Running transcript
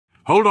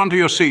Hold on to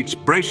your seats,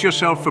 brace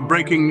yourself for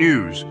breaking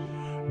news.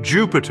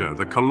 Jupiter,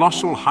 the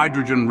colossal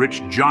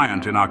hydrogen-rich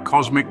giant in our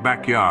cosmic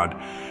backyard,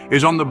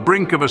 is on the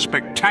brink of a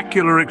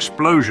spectacular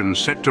explosion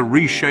set to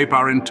reshape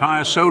our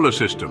entire solar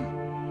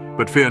system.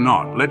 But fear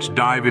not, let's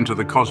dive into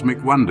the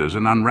cosmic wonders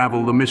and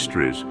unravel the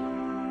mysteries.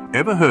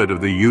 Ever heard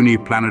of the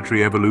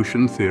uniplanetary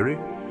evolution theory?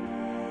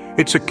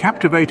 It's a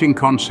captivating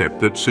concept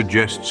that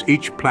suggests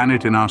each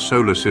planet in our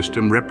solar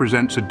system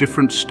represents a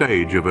different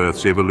stage of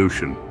Earth's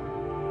evolution.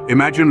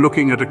 Imagine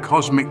looking at a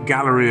cosmic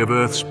gallery of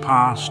Earth's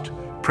past,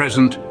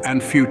 present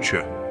and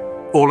future,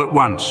 all at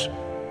once.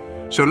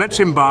 So let's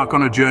embark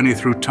on a journey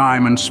through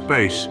time and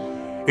space,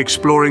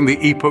 exploring the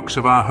epochs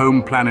of our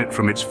home planet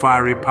from its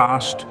fiery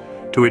past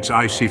to its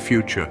icy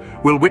future.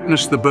 We'll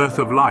witness the birth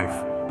of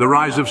life, the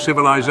rise of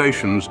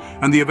civilizations,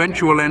 and the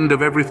eventual end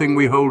of everything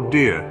we hold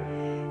dear.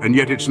 And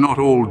yet it's not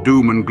all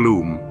doom and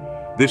gloom.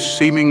 This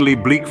seemingly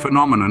bleak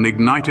phenomenon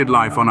ignited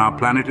life on our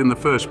planet in the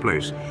first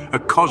place, a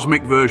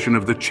cosmic version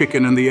of the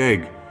chicken and the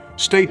egg.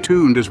 Stay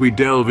tuned as we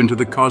delve into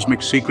the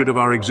cosmic secret of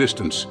our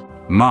existence.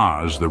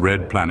 Mars, the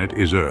red planet,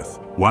 is Earth,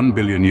 1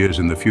 billion years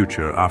in the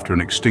future after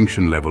an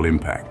extinction-level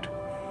impact.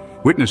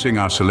 Witnessing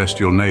our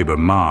celestial neighbor,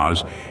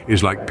 Mars,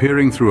 is like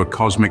peering through a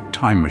cosmic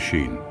time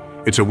machine.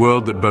 It's a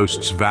world that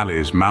boasts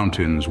valleys,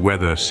 mountains,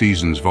 weather,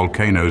 seasons,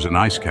 volcanoes, and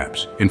ice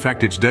caps. In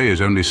fact, its day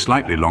is only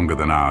slightly longer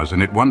than ours,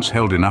 and it once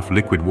held enough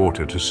liquid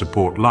water to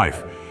support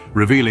life,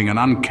 revealing an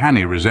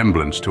uncanny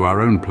resemblance to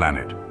our own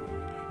planet.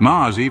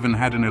 Mars even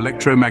had an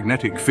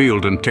electromagnetic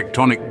field and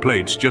tectonic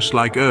plates just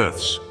like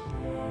Earth's.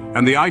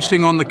 And the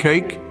icing on the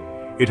cake?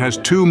 It has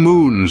 2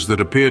 moons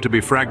that appear to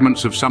be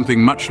fragments of something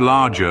much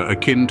larger,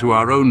 akin to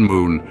our own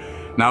moon.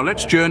 Now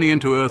let's journey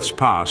into Earth's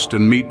past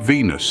and meet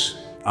Venus,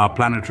 our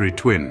planetary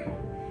twin.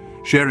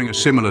 Sharing a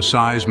similar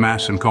size,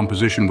 mass, and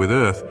composition with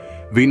Earth,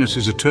 Venus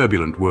is a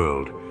turbulent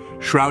world,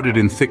 shrouded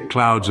in thick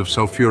clouds of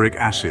sulfuric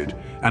acid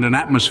and an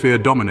atmosphere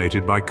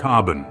dominated by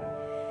carbon.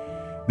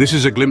 This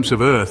is a glimpse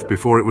of Earth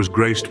before it was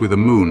graced with a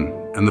moon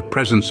and the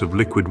presence of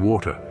liquid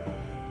water.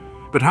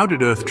 But how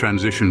did Earth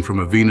transition from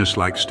a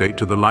Venus-like state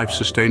to the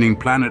life-sustaining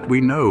planet we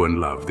know and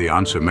love? The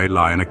answer may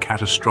lie in a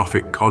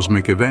catastrophic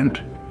cosmic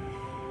event.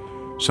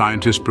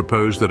 Scientists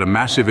propose that a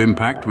massive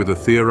impact with a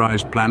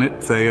theorized planet,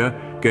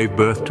 Theia, gave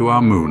birth to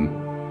our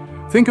moon.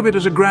 Think of it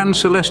as a grand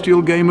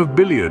celestial game of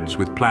billiards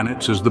with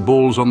planets as the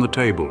balls on the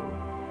table.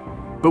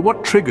 But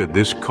what triggered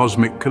this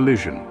cosmic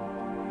collision?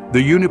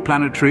 The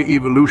uniplanetary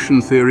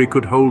evolution theory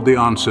could hold the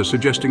answer,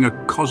 suggesting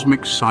a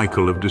cosmic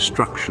cycle of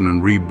destruction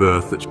and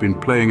rebirth that's been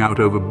playing out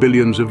over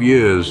billions of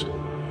years.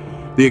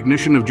 The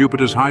ignition of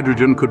Jupiter's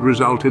hydrogen could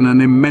result in an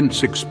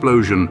immense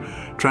explosion,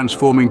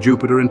 transforming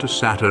Jupiter into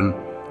Saturn,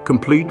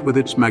 complete with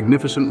its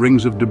magnificent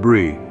rings of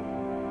debris.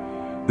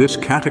 This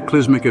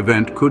cataclysmic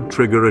event could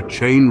trigger a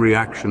chain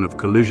reaction of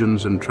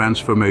collisions and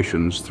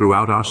transformations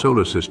throughout our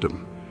solar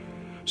system.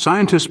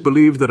 Scientists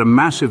believe that a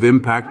massive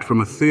impact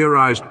from a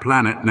theorized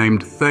planet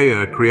named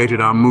Theia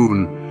created our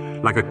moon,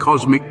 like a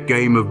cosmic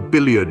game of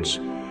billiards.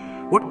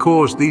 What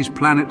caused these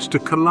planets to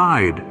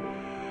collide?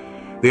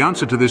 The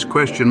answer to this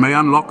question may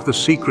unlock the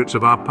secrets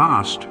of our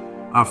past,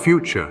 our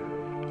future,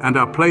 and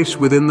our place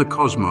within the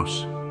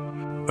cosmos.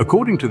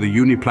 According to the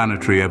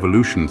uniplanetary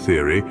evolution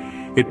theory,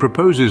 it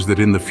proposes that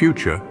in the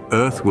future,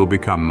 Earth will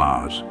become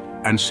Mars,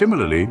 and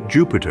similarly,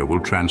 Jupiter will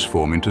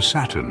transform into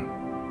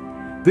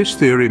Saturn. This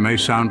theory may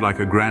sound like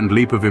a grand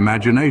leap of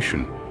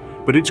imagination,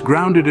 but it's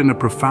grounded in a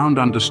profound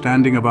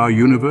understanding of our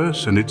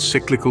universe and its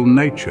cyclical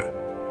nature.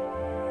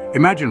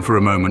 Imagine for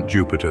a moment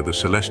Jupiter, the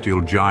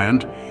celestial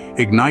giant,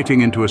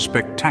 igniting into a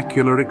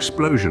spectacular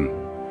explosion.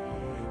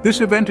 This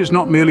event is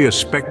not merely a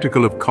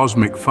spectacle of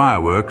cosmic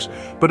fireworks,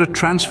 but a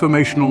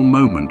transformational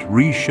moment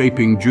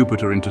reshaping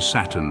Jupiter into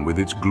Saturn with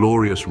its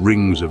glorious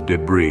rings of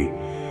debris.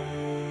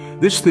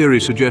 This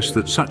theory suggests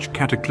that such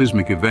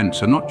cataclysmic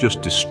events are not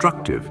just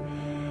destructive,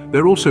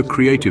 they're also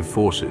creative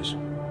forces.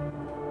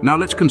 Now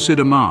let's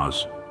consider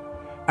Mars.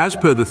 As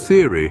per the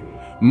theory,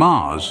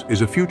 Mars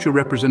is a future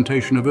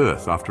representation of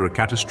Earth after a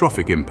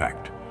catastrophic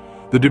impact.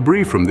 The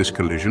debris from this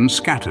collision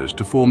scatters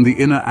to form the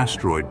inner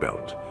asteroid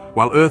belt,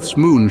 while Earth's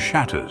moon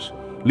shatters,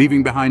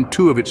 leaving behind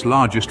 2 of its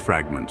largest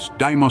fragments,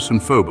 Deimos and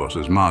Phobos,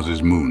 as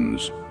Mars's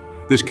moons.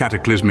 This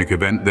cataclysmic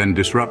event then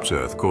disrupts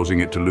Earth,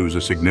 causing it to lose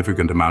a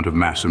significant amount of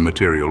mass and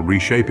material,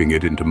 reshaping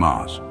it into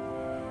Mars.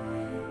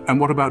 And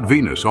what about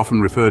Venus,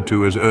 often referred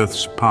to as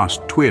Earth's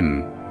past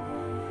twin?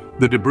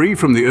 The debris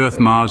from the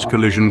Earth-Mars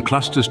collision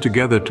clusters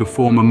together to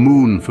form a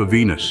moon for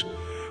Venus,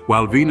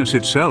 while Venus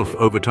itself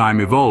over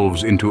time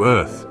evolves into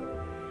Earth.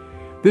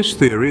 This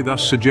theory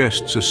thus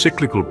suggests a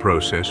cyclical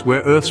process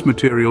where Earth's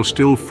material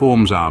still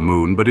forms our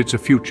moon, but it's a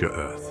future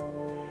Earth.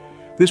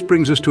 This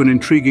brings us to an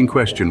intriguing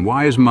question: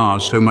 why is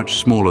Mars so much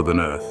smaller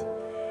than Earth?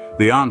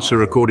 The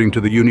answer, according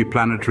to the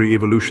uniplanetary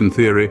evolution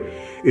theory,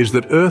 is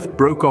that Earth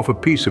broke off a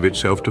piece of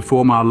itself to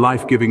form our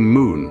life-giving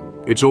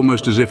moon. It's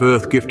almost as if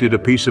Earth gifted a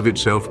piece of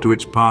itself to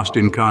its past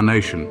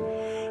incarnation,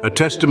 a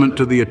testament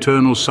to the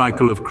eternal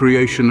cycle of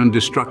creation and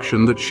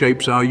destruction that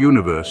shapes our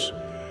universe.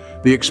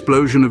 The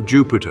explosion of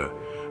Jupiter,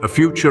 A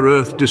future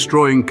Earth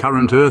destroying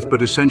current Earth,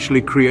 but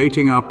essentially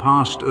creating our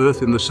past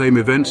Earth in the same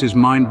events is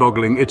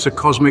mind-boggling. It's a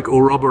cosmic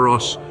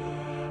Ouroboros,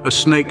 a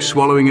snake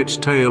swallowing its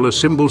tail, a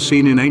symbol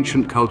seen in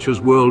ancient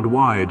cultures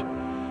worldwide.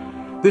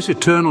 This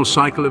eternal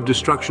cycle of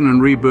destruction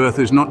and rebirth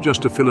is not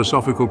just a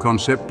philosophical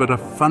concept, but a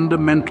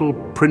fundamental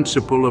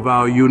principle of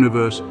our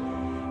universe.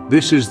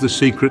 This is the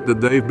secret that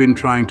they've been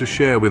trying to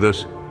share with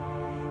us.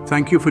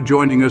 Thank you for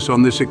joining us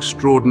on this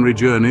extraordinary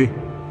journey.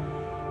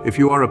 If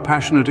you are a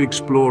passionate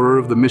explorer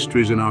of the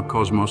mysteries in our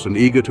cosmos and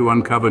eager to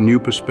uncover new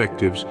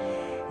perspectives,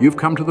 you've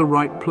come to the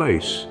right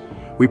place.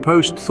 We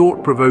post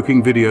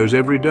thought-provoking videos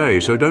every day,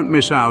 so don't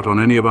miss out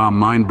on any of our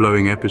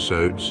mind-blowing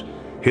episodes.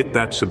 Hit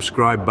that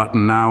subscribe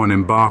button now and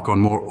embark on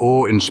more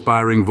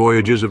awe-inspiring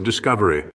voyages of discovery.